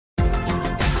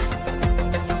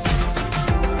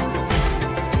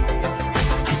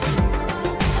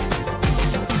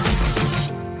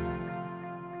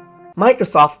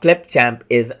Microsoft Clipchamp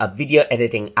is a video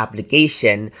editing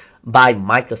application by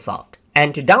Microsoft.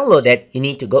 And to download it, you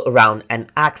need to go around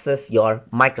and access your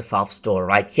Microsoft Store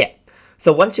right here.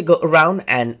 So once you go around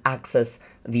and access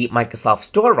the Microsoft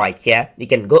Store right here, you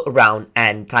can go around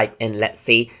and type in, let's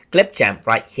say, Clipchamp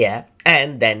right here,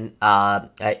 and then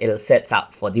it'll search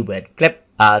out for the word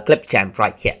Clipchamp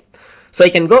right here. So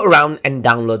you can go around and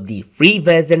download the free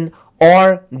version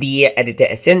or the Editor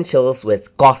Essentials,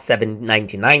 which costs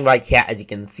 $7.99 right here, as you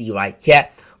can see right here,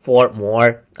 for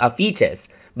more features.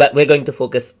 But we're going to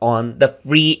focus on the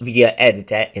free video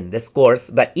editor in this course.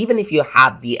 But even if you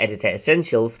have the Editor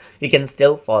Essentials, you can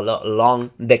still follow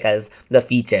along because the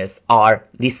features are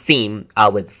the same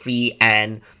with free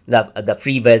and the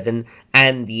free version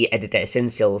and the Editor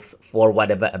Essentials for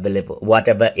whatever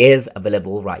is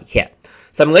available right here.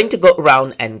 So I'm going to go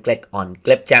around and click on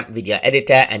Clipchamp Video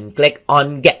Editor and click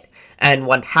on Get. And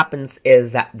what happens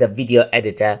is that the video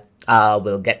editor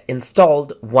will get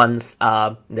installed once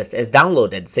this is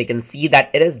downloaded. So you can see that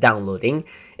it is downloading.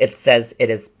 It says it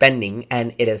is pending,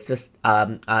 and it is just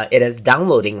it is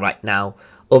downloading right now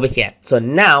over here. So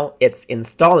now it's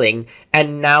installing,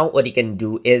 and now what you can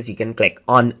do is you can click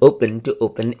on Open to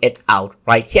open it out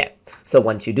right here. So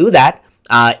once you do that,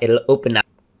 it'll open up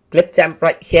Clipchamp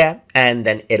right here, and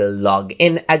then it'll log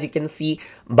in, as you can see,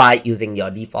 by using your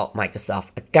default Microsoft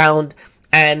account.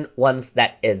 And once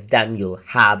that is done, you'll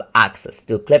have access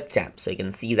to Clipchamp. So you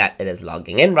can see that it is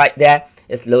logging in right there.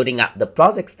 It's loading up the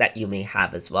projects that you may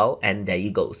have as well. And there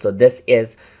you go. So this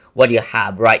is what you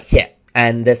have right here.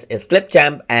 And this is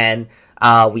Clipchamp, and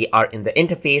we are in the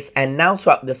interface. And now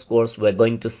throughout this course, we're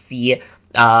going to see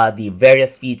the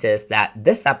various features that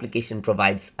this application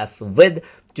provides us with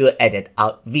to edit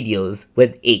out videos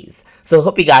with ease. So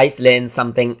hope you guys learned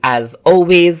something as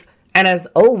always. And as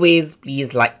always,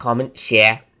 please like, comment,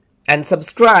 share, and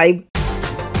subscribe.